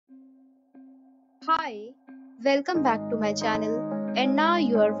Hi, welcome back to my channel. And now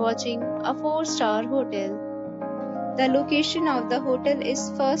you are watching a 4-star hotel. The location of the hotel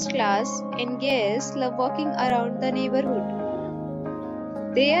is first class and guests love walking around the neighborhood.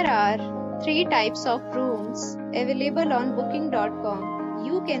 There are 3 types of rooms available on booking.com.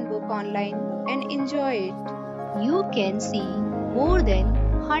 You can book online and enjoy it. You can see more than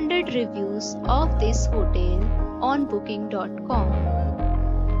 100 reviews of this hotel on booking.com.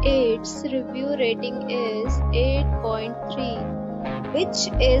 Its review rating is 8.3, which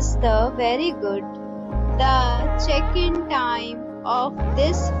is the very good. The check-in time of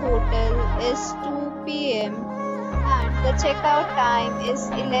this hotel is 2 p.m. and the checkout time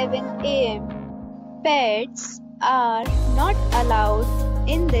is 11 a.m. Pets are not allowed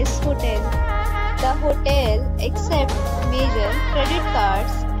in this hotel. The hotel accepts major credit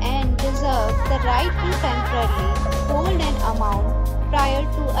cards and reserves the right to temporarily hold an amount prior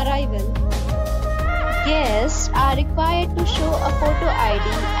to arrival. Guests are required to show a photo ID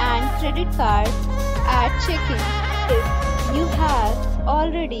and credit card at check-in. If you have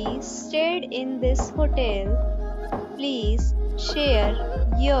already stayed in this hotel, please share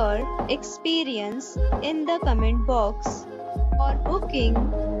your experience in the comment box. For booking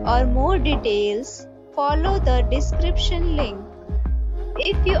or more details, follow the description link.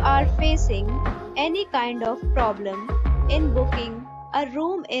 If you are facing any kind of problem in booking a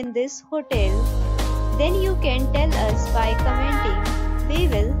room in this hotel, then you can tell us by commenting. We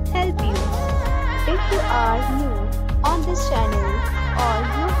will help you. If you are new on this channel or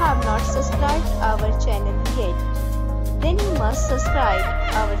you have not subscribed our channel yet, then you must subscribe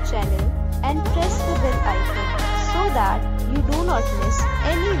our channel and press the bell icon so that you do not miss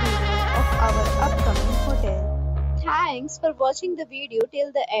any video of our upcoming hotel. Thanks for watching the video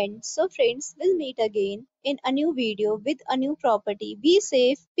till the end. So friends, we'll meet again in a new video with a new property. Be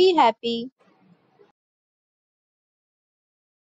safe, be happy.